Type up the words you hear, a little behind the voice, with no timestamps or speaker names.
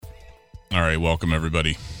All right, welcome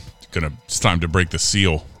everybody. It's time to break the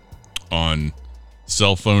seal on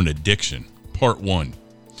cell phone addiction, part 1.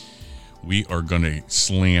 We are going to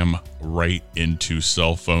slam right into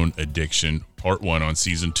cell phone addiction, part 1 on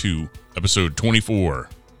season 2, episode 24.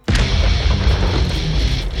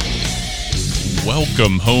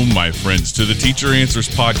 Welcome home, my friends, to the Teacher Answers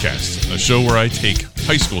podcast, a show where I take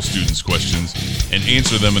high school students' questions and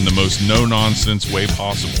answer them in the most no-nonsense way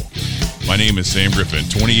possible. My name is Sam Griffin,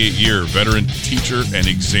 28-year veteran teacher and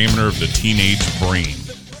examiner of the teenage brain.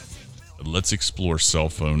 Let's explore cell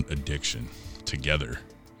phone addiction together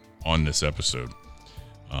on this episode.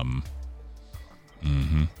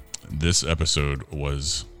 This episode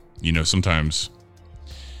was, sometimes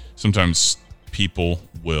people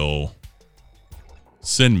will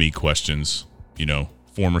send me questions,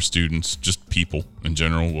 former students, just people in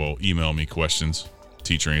general will email me questions,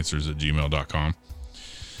 teacheranswers@gmail.com.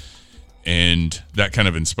 And that kind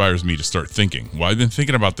of inspires me to start thinking. Well, I've been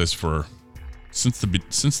thinking about this since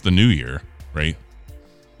the new year, right?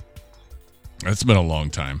 That's been a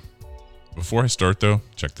long time. Before I start, though,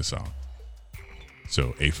 check this out.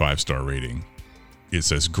 So, a 5-star rating. It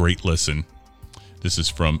says, great listen. This is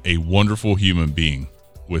from a wonderful human being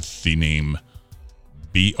with the name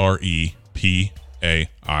Brepaiz.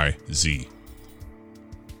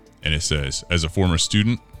 And it says, as a former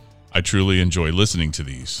student, I truly enjoy listening to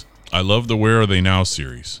these. I love the Where Are They Now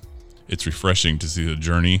series. It's refreshing to see the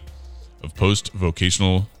journey of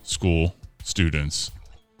post-vocational school students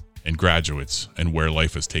and graduates and where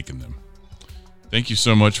life has taken them. Thank you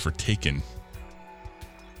so much for taking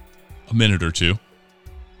a minute or two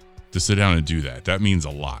to sit down and do that. That means a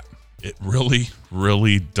lot. It really,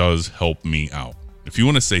 really does help me out. If you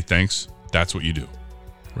want to say thanks, that's what you do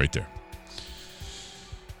right there.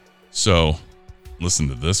 So listen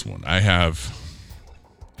to this one. I have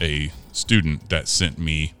a student that sent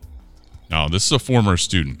me. Now, this is a former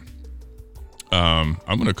student. I'm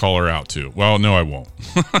going to call her out too. Well, no, I won't.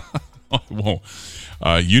 I won't.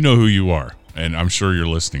 You know who you are, and I'm sure you're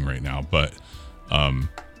listening right now. But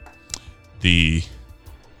this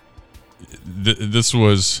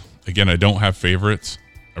was, again, I don't have favorites.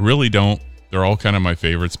 I really don't. They're all kind of my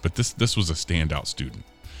favorites, but this was a standout student.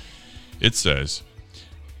 It says,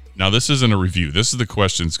 now this isn't a review. This is the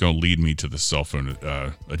question that's going to lead me to the cell phone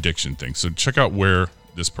addiction thing. So check out where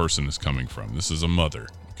this person is coming from. This is a mother,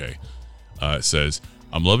 okay? It says,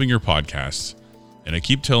 I'm loving your podcasts, and I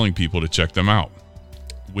keep telling people to check them out.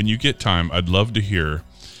 When you get time, I'd love to hear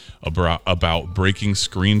about breaking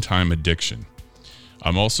screen time addiction.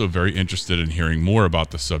 I'm also very interested in hearing more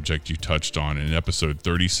about the subject you touched on in episode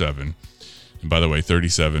 37. And by the way,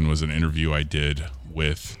 37 was an interview I did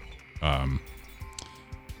with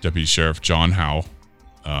Deputy Sheriff John Howe,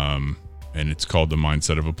 and it's called The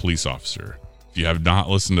Mindset of a Police Officer. If you have not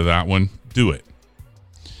listened to that one, do it.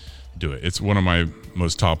 Do it. It's one of my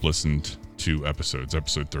most top listened to episodes,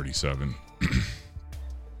 episode 37.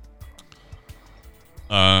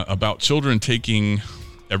 About children taking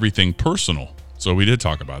everything personal. So we did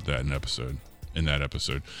talk about that in that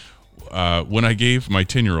episode. When I gave my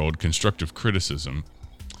 10-year-old constructive criticism,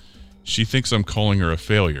 she thinks I'm calling her a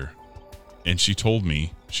failure, and she told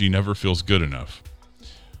me she never feels good enough.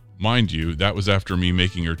 Mind you, that was after me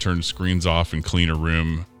making her turn screens off and clean her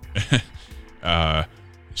room.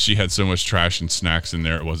 She had so much trash and snacks in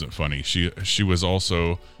there, it wasn't funny. She is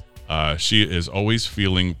always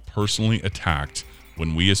feeling personally attacked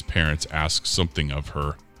when we as parents ask something of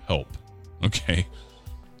her help. Okay.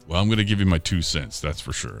 Well, I'm going to give you my 2 cents, that's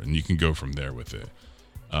for sure. And you can go from there with it.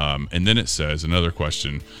 And then it says, another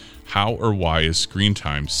question, how or why is screen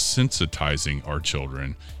time sensitizing our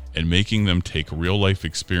children and making them take real life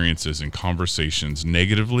experiences and conversations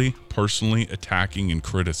negatively, personally attacking and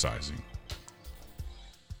criticizing?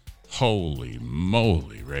 Holy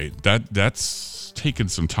moly, right? That's taken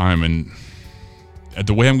some time. And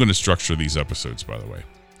the way I'm going to structure these episodes, by the way,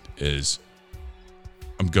 is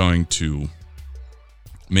I'm going to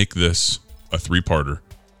make this a 3-parter,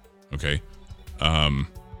 okay?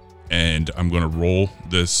 And I'm going to roll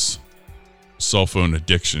this cell phone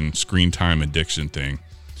addiction, screen time addiction thing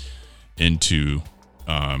into,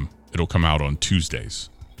 it'll come out on Tuesdays,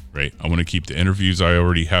 right? I want to keep the interviews I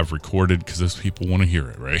already have recorded because those people want to hear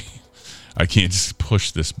it, right? I can't just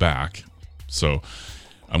push this back. So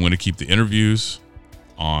I'm going to keep the interviews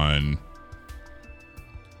on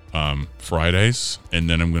Fridays, and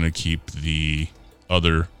then I'm going to keep the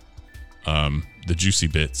other, the juicy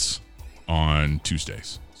bits on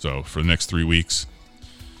Tuesdays. So for the next 3 weeks,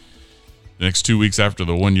 the next 2 weeks after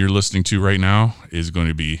the one you're listening to right now is going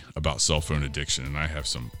to be about cell phone addiction. And I have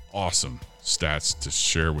some awesome stats to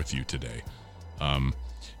share with you today.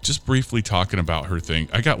 just briefly talking about her thing.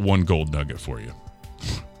 I got one gold nugget for you.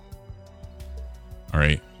 All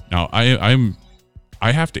right. Now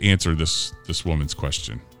I have to answer this woman's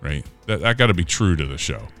question, right? That got to be true to the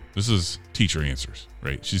show. This is Teacher Answers,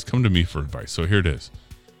 right? She's come to me for advice. So here it is.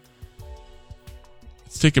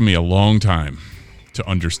 It's taken me a long time to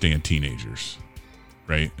understand teenagers,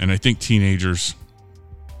 right? And I think teenagers,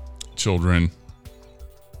 children,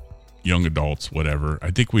 young adults, whatever,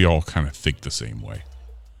 I think we all kind of think the same way.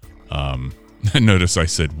 Notice I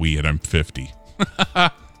said we, and I'm 50.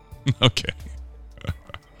 Okay.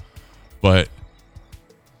 But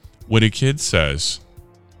when a kid says,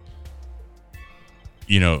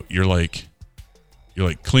 you're like,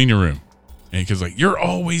 clean your room. And because like, you're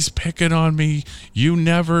always picking on me. You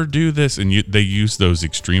never do this. And they use those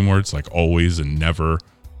extreme words like always and never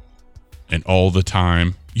and all the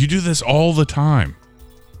time. You do this all the time.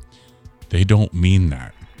 They don't mean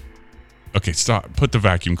that. Okay, stop. Put the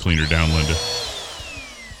vacuum cleaner down, Linda.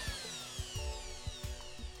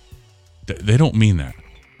 They don't mean that.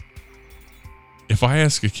 If I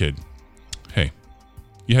ask a kid, hey,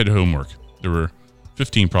 you had homework. There were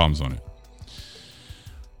 15 problems on it.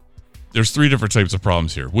 There's 3 different types of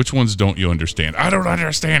problems here. Which ones don't you understand? I don't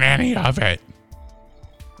understand any of it.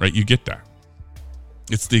 Right? You get that.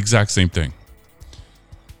 It's the exact same thing.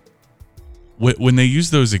 When they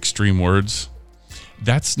use those extreme words,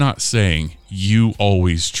 that's not saying you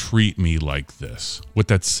always treat me like this. What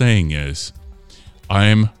that's saying is,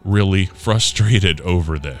 I'm really frustrated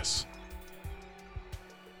over this.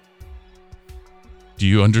 Do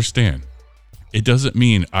you understand? It doesn't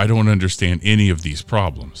mean I don't understand any of these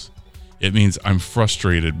problems. It means I'm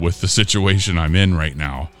frustrated with the situation I'm in right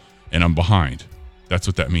now and I'm behind. That's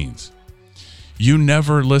what that means. You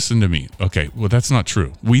never listen to me. Okay, well, that's not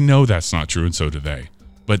true. We know that's not true, and so do they.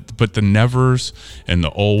 But the nevers and the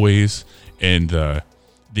always and the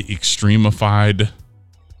extremified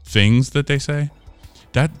things that they say,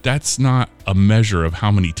 that's not a measure of how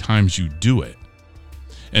many times you do it.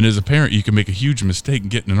 And as a parent, you can make a huge mistake and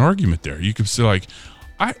get in an argument there. You can say like,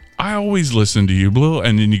 I always listen to you, Blue,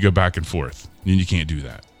 and then you go back and forth. And you can't do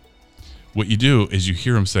that. What you do is you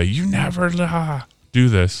hear them say, you never do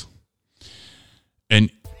this.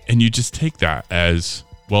 And you just take that as,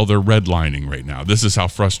 well, they're redlining right now. This is how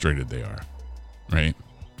frustrated they are, right?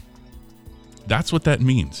 That's what that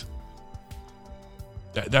means.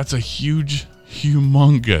 That's a huge,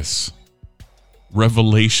 humongous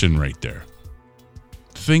revelation right there.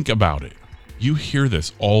 Think about it. You hear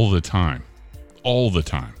this all the time. All the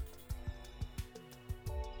time.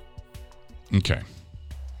 Okay.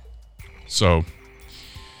 So,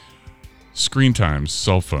 screen times,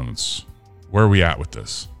 cell phones. Where are we at with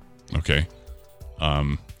this? Okay.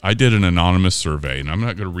 I did an anonymous survey, and I'm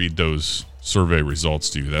not going to read those survey results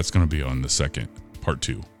to you. That's going to be on the second, part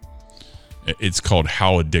 2. It's called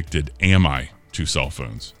How Addicted Am I to Cell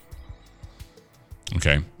Phones?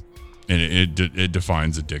 Okay. And it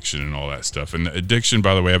defines addiction and all that stuff. And addiction,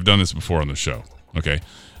 by the way, I've done this before on the show. Okay.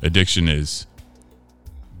 Addiction is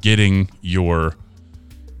getting your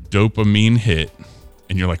dopamine hit,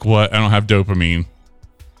 and you're like, what? I don't have dopamine.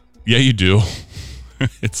 Yeah, you do.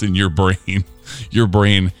 It's in your brain. Your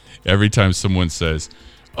brain, every time someone says,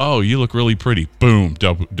 oh, you look really pretty, boom,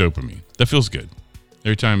 dopamine. That feels good.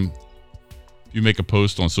 Every time you make a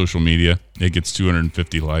post on social media, it gets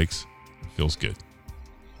 250 likes. It feels good.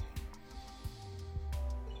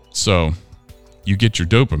 So you get your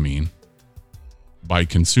dopamine by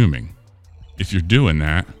consuming. If you're doing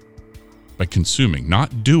that by consuming,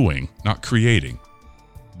 not doing, not creating,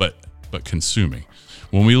 but consuming.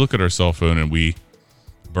 When we look at our cell phone and we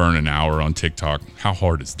burn an hour on TikTok, how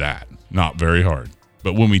hard is that? Not very hard.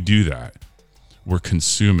 But when we do that, we're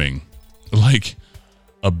consuming like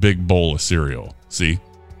a big bowl of cereal. See?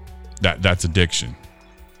 That's addiction.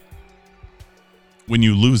 When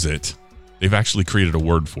you lose it, they've actually created a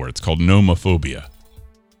word for it. It's called nomophobia,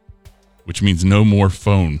 which means no more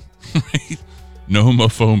phone, right?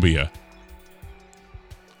 Nomophobia.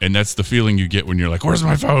 And that's the feeling you get when you're like, where's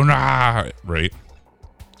my phone? Right?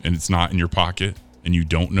 And it's not in your pocket and you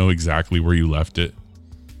don't know exactly where you left it.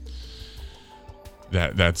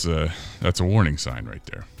 That's a warning sign right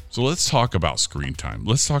there. So let's talk about screen time.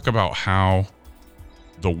 Let's talk about how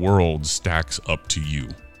the world stacks up to you.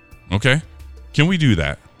 Okay? Can we do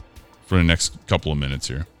that for the next couple of minutes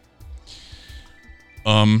here?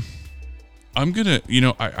 I'm gonna,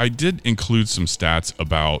 I did include some stats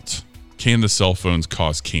about, can the cell phones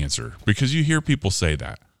cause cancer? Because you hear people say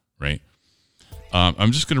that, right?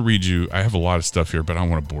 I'm just going to read you, I have a lot of stuff here, but I don't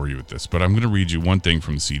want to bore you with this, but I'm going to read you one thing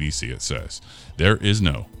from the CDC. It says, there is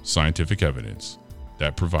no scientific evidence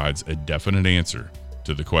that provides a definite answer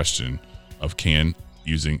to the question of can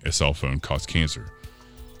using a cell phone cause cancer.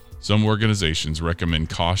 Some organizations recommend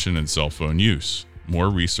caution in cell phone use. More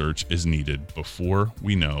research is needed before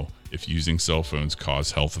we know if using cell phones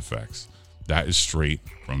cause health effects. That is straight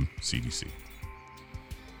from CDC.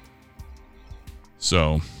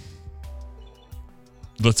 So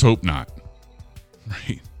let's hope not,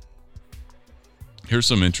 right? Here's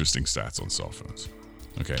some interesting stats on cell phones.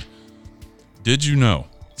 Okay. Did you know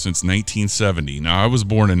since 1970, now I was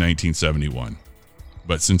born in 1971,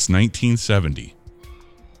 but since 1970,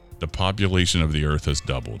 the population of the earth has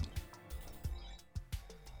doubled.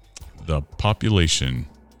 The population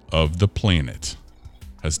of the planet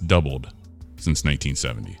has doubled since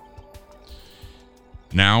 1970.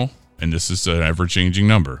 Now, and this is an ever-changing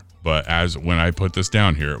number, but as when I put this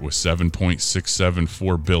down here, it was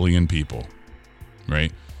 7.674 billion people,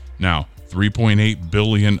 right? Now, 3.8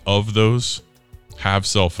 billion of those have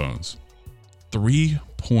cell phones.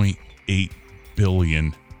 3.8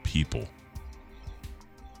 billion people.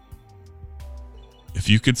 If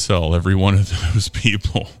you could sell every one of those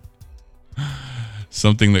people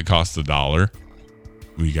something that costs $1,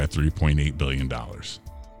 we got $3.8 billion.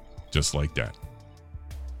 Just like that.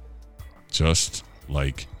 Just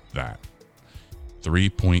like that.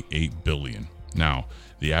 3.8 billion. Now,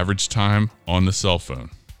 the average time on the cell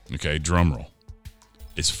phone, okay, drum roll,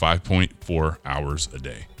 is 5.4 hours a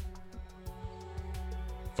day.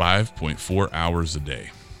 5.4 hours a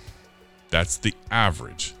day. That's the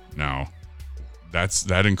average. Now,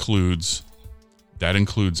 that includes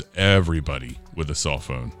everybody with a cell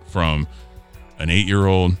phone, from an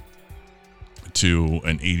 8-year-old to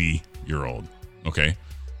an 80-year-old. Okay,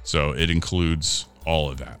 so it includes all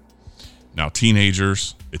of that. Now,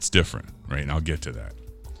 teenagers, it's different, right? And I'll get to that.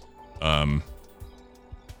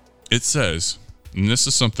 It says, and this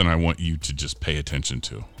is something I want you to just pay attention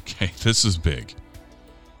to. Okay, this is big.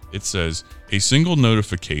 It says a single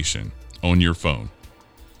notification on your phone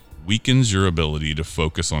weakens your ability to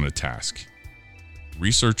focus on a task.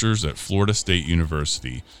 Researchers at Florida State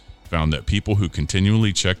University found that people who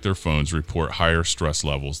continually check their phones report higher stress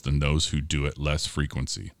levels than those who do it with less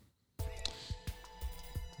frequency.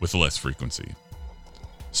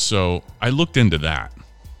 So I looked into that,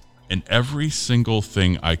 and every single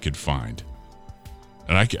thing I could find,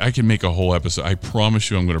 and I can make a whole episode. I promise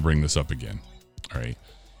you I'm going to bring this up again. All right.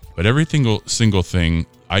 But every single thing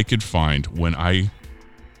I could find when I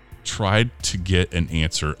tried to get an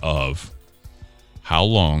answer of how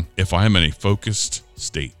long, if I am in a focused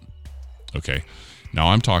state. Okay. Now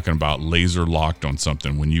I'm talking about laser locked on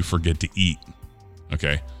something when you forget to eat.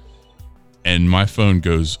 Okay. And my phone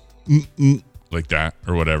goes like that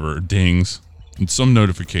or whatever, dings, and some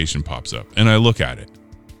notification pops up and I look at it.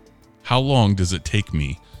 How long does it take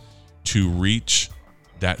me to reach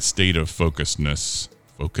that state of focusedness?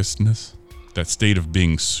 That state of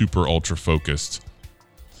being super ultra focused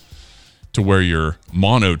to where you're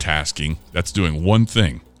monotasking, that's doing one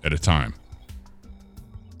thing at a time.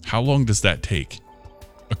 How long does that take?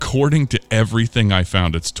 According to everything I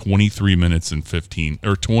found, it's 23 minutes and 15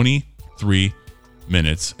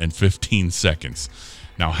 seconds.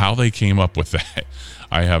 Now, how they came up with that,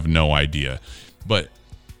 I have no idea. But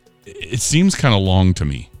it seems kind of long to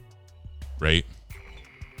me, right?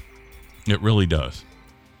 It really does.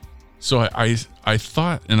 So I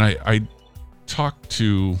thought, and I talked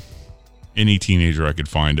to any teenager I could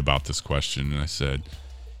find about this question, and I said,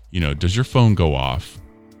 does your phone go off?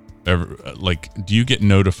 Do you get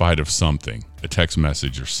notified of something, a text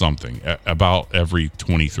message or something, about every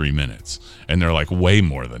 23 minutes? And they're like, way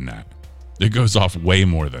more than that. It goes off way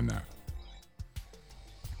more than that.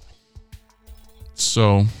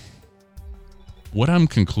 So what I'm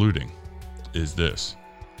concluding is this.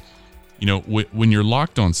 When you're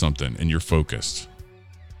locked on something and you're focused,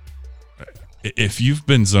 if you've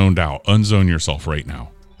been zoned out, unzone yourself right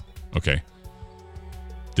now. Okay.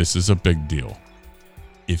 This is a big deal.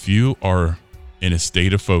 If you are in a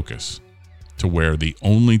state of focus to where the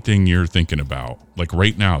only thing you're thinking about, like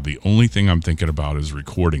right now, the only thing I'm thinking about is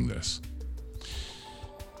recording this.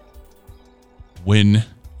 When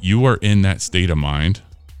you are in that state of mind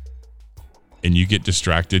and you get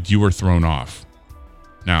distracted, you are thrown off.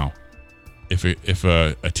 Now, if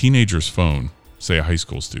a teenager's phone, say a high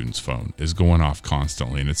school student's phone, is going off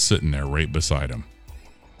constantly and it's sitting there right beside them,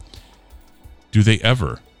 do they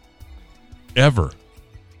ever, one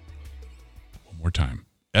more time,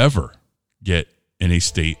 ever get in a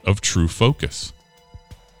state of true focus?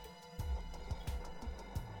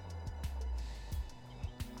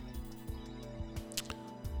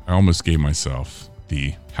 I almost gave myself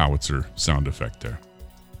the howitzer sound effect there.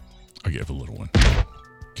 I'll give a little one.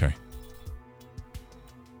 Okay.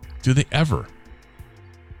 Do they ever?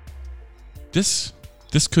 This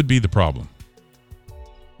could be the problem.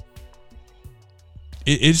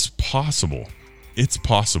 It is possible. It's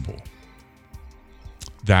possible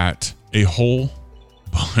that a whole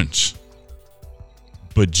bunch,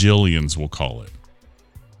 bajillions we'll call it,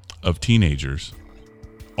 of teenagers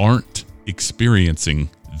aren't experiencing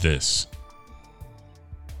this.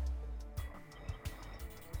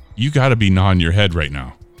 You got to be nodding your head right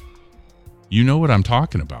now. You know what I'm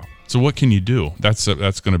talking about. So what can you do? That's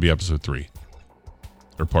going to be episode 3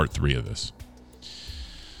 or part 3 of this.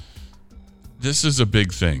 This is a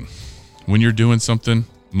big thing. When you're doing something,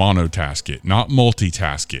 monotask it, not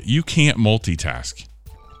multitask it. You can't multitask.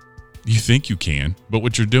 You think you can, but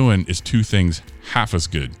what you're doing is 2 things half as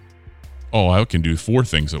good. Oh, I can do 4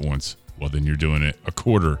 things at once. Well, then you're doing it a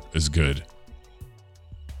quarter as good.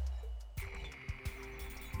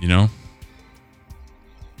 You know?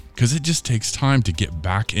 Because it just takes time to get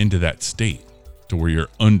back into that state to where you're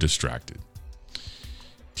undistracted.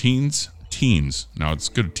 Teens, now it's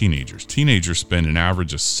good at teenagers. Teenagers spend an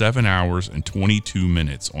average of 7 hours and 22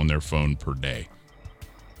 minutes on their phone per day.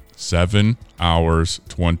 7 hours,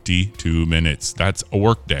 22 minutes. That's a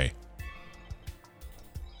work day.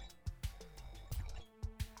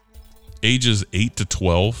 Ages 8 to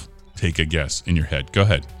 12, take a guess in your head. Go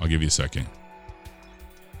ahead. I'll give you a second.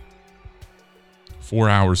 4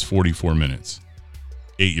 hours, 44 minutes.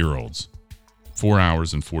 8-year-olds. 4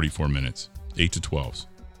 hours and 44 minutes. 8 to 12s.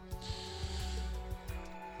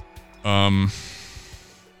 On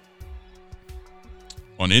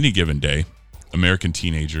any given day, American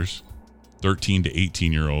teenagers, 13 to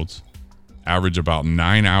 18-year-olds, average about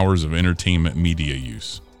 9 hours of entertainment media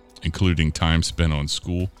use, including time spent on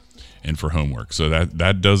school and for homework. So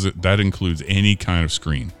that includes any kind of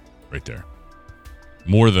screen right there.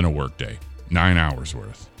 More than a work day. 9 hours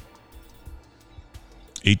worth.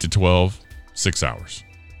 8 to 12, 6 hours.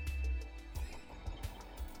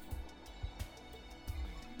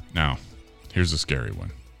 Now, here's a scary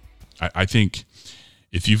one. I think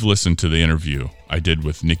if you've listened to the interview I did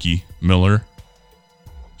with Nikki Miller,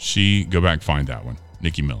 go back, find that one.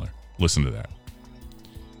 Nikki Miller. Listen to that.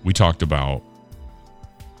 We talked about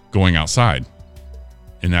going outside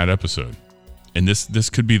in that episode. And this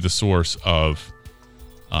could be the source of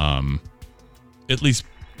at least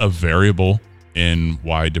a variable in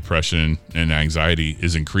why depression and anxiety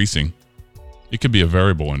is increasing. It could be a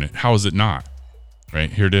variable in it. How is it not? Right?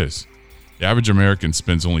 Here it is. The average American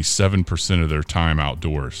spends only 7% of their time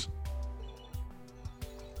outdoors.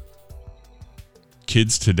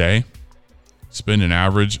 Kids today spend an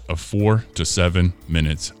average of 4 to 7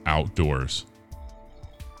 minutes outdoors,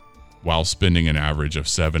 while spending an average of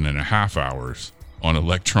 7.5 hours on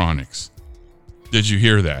electronics. Did you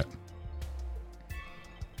hear that?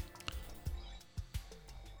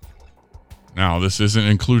 Now, this isn't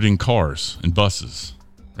including cars and buses,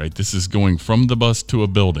 right? This is going from the bus to a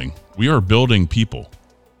building. We are building people.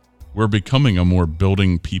 We're becoming a more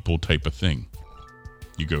building people type of thing.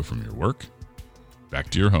 You go from your work back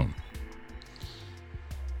to your home.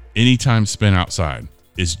 Any time spent outside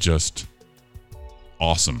is just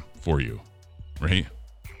awesome for you, right?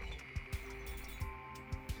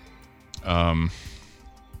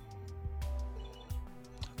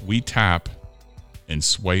 We tap and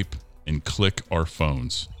swipe and click our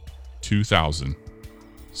phones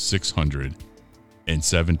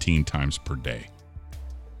 2,617 times per day,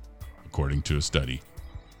 according to a study.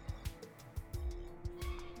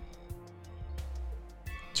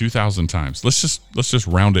 2,000 times. Let's just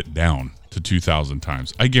round it down to 2,000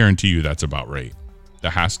 times. I guarantee you that's about right.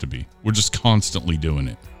 That has to be. We're just constantly doing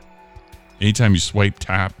it. Anytime you swipe,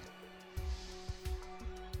 tap,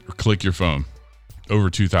 or click your phone, over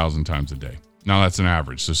 2,000 times a day. Now that's an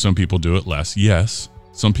average. So some people do it less. Yes.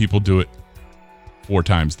 Some people do it 4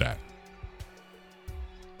 times that.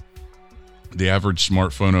 The average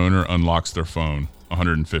smartphone owner unlocks their phone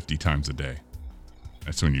 150 times a day.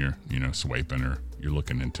 That's when you're, swiping or you're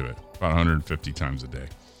looking into it. About 150 times a day.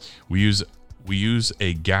 We use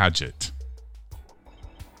a gadget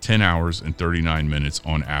 10 hours and 39 minutes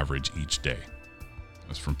on average each day.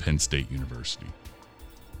 That's from Penn State University.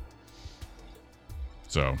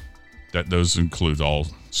 So those include all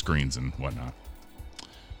screens and whatnot.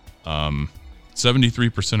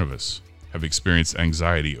 73% of us have experienced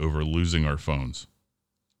anxiety over losing our phones.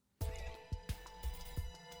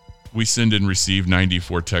 We send and receive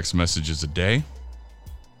 94 text messages a day.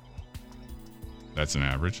 That's an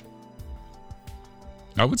average.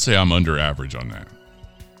 I would say I'm under average on that.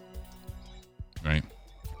 Right?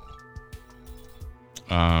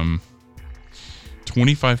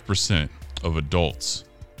 25% of adults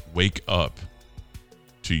wake up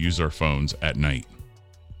to use our phones at night.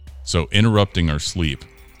 So interrupting our sleep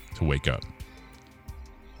to wake up.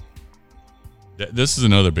 This is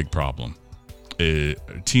another big problem.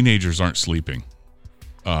 Teenagers aren't sleeping.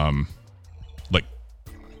 Like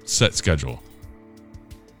set schedule.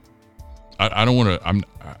 I don't want to,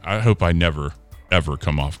 I hope I never, ever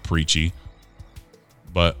come off preachy.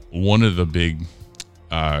 But one of the big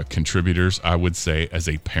contributors, I would say, as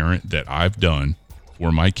a parent that I've done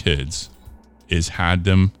for my kids is had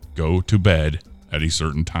them go to bed at a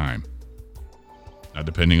certain time. Now,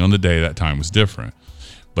 depending on the day, that time was different,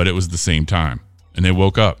 but it was the same time. And they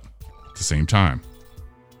woke up at the same time,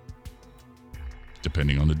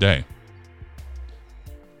 depending on the day.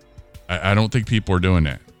 I don't think people are doing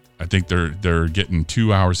that. I think they're getting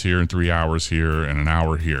 2 hours here and 3 hours here and an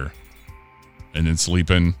hour here, and then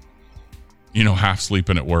sleeping, half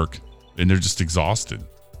sleeping at work, and they're just exhausted.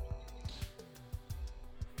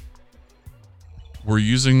 We're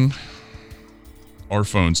using our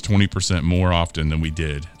phones 20% more often than we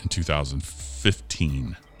did in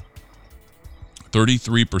 2015.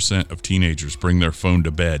 33% of teenagers bring their phone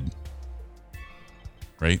to bed,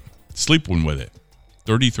 right? Sleeping with it.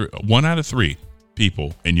 1 out of 3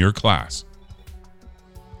 people in your class,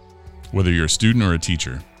 whether you're a student or a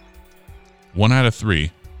teacher, 1 out of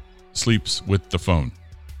 3 sleeps with the phone.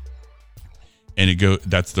 And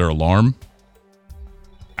that's their alarm.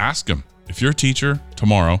 Ask them. If you're a teacher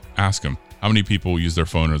tomorrow, ask them how many people use their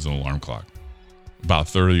phone as an alarm clock. About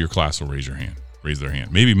a third of your class will raise their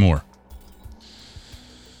hand, maybe more.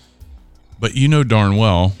 But darn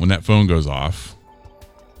well when that phone goes off,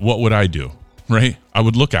 what would I do? Right? I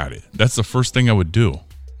would look at it. That's the first thing I would do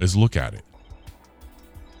is look at it.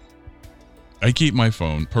 I keep my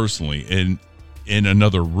phone personally in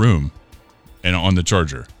another room and on the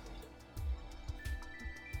charger.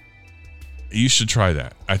 You should try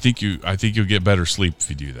that. I think you'll get better sleep if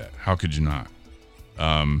you do that. How could you not?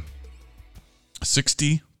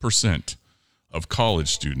 60% of college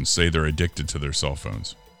students say they're addicted to their cell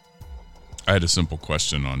phones. I had a simple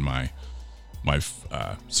question on my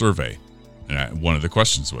survey. And one of the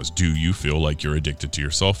questions was, do you feel like you're addicted to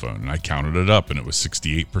your cell phone? And I counted it up, and it was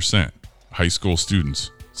 68%. High school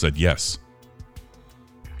students said yes.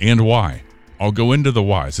 And why? I'll go into the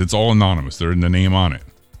whys. It's all anonymous. They're in the name on it,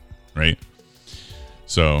 right?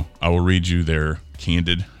 So I will read you their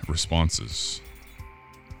candid responses.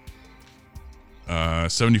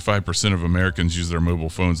 75% of Americans use their mobile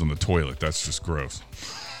phones on the toilet. That's just gross.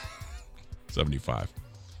 75.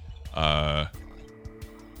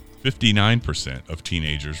 59% of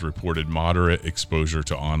teenagers reported moderate exposure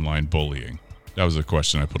to online bullying. That was a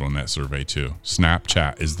question I put on that survey too.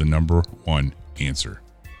 Snapchat is the number one answer.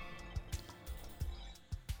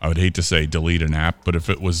 I would hate to say delete an app, but if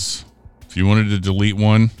you wanted to delete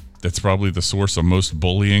one, that's probably the source of most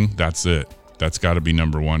bullying. That's it. That's got to be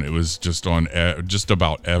number one. It was just on just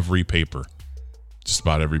about every paper. Just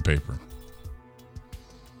about every paper.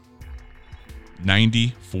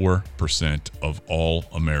 94% of all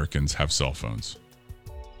Americans have cell phones.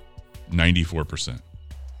 94%.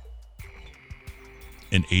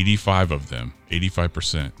 And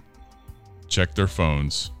 85%, check their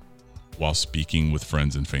phones while speaking with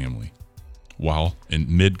friends and family, while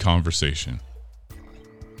in mid-conversation.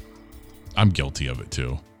 I'm guilty of it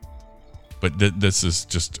too. But this is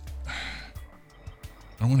just, I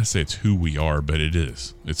don't want to say it's who we are, but it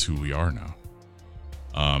is. It's who we are now.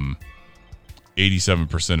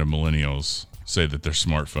 87% of millennials say that their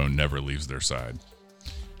smartphone never leaves their side.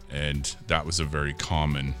 And that was a very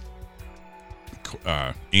common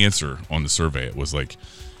answer on the survey. It was like,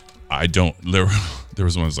 there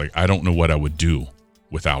was one that's like, I don't know what I would do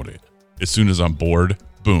without it. As soon as I'm bored,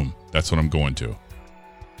 boom, that's what I'm going to.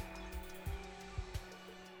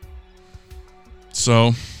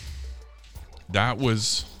 So that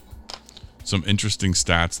was some interesting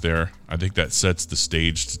stats there. I think that sets the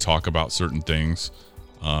stage to talk about certain things.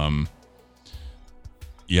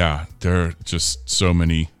 Yeah, there are just so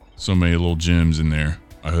many little gems in there.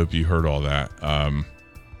 I hope you heard all that.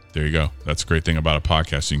 There you go. That's a great thing about a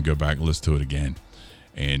podcast. You can go back and listen to it again.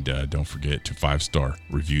 And don't forget to 5-star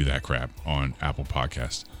review that crap on Apple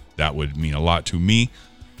Podcasts. That would mean a lot to me.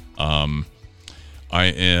 I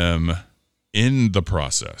am in the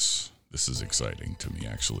process. This is exciting to me,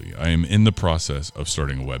 actually. I am in the process of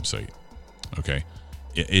starting a website. Okay.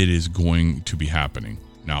 It is going to be happening.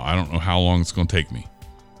 Now, I don't know how long it's going to take me,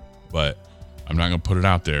 but I'm not going to put it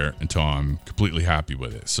out there until I'm completely happy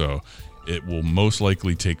with it. So it will most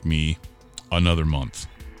likely take me another month.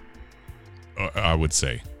 I would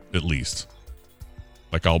say, at least.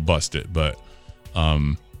 Like, I'll bust it, but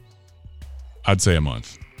I'd say a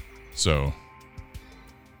month. So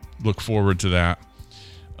look forward to that.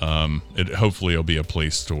 Hopefully it'll be a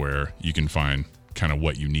place to where you can find kind of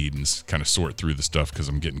what you need and kind of sort through the stuff, because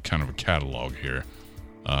I'm getting kind of a catalog here.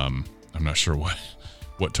 I'm not sure what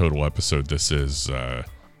total episode this is,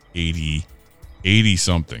 80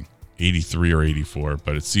 something, 83 or 84,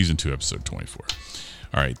 but it's season 2, episode 24.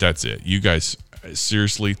 All right, that's it. You guys,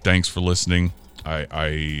 seriously, thanks for listening.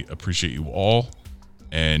 I appreciate you all.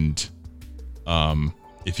 And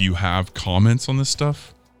if you have comments on this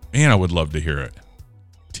stuff, man, I would love to hear it.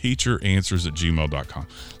 teacheranswers@gmail.com.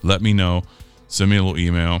 Let me know. Send me a little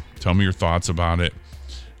email. Tell me your thoughts about it,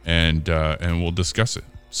 and we'll discuss it.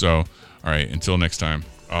 So, all right, until next time,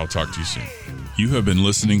 I'll talk to you soon. You have been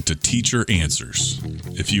listening to Teacher Answers.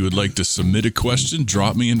 If you would like to submit a question,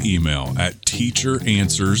 drop me an email at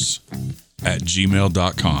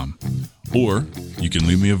teacheranswers@gmail.com. Or you can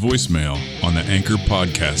leave me a voicemail on the Anchor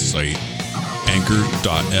podcast site,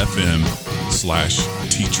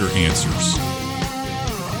 anchor.fm/teacheranswers.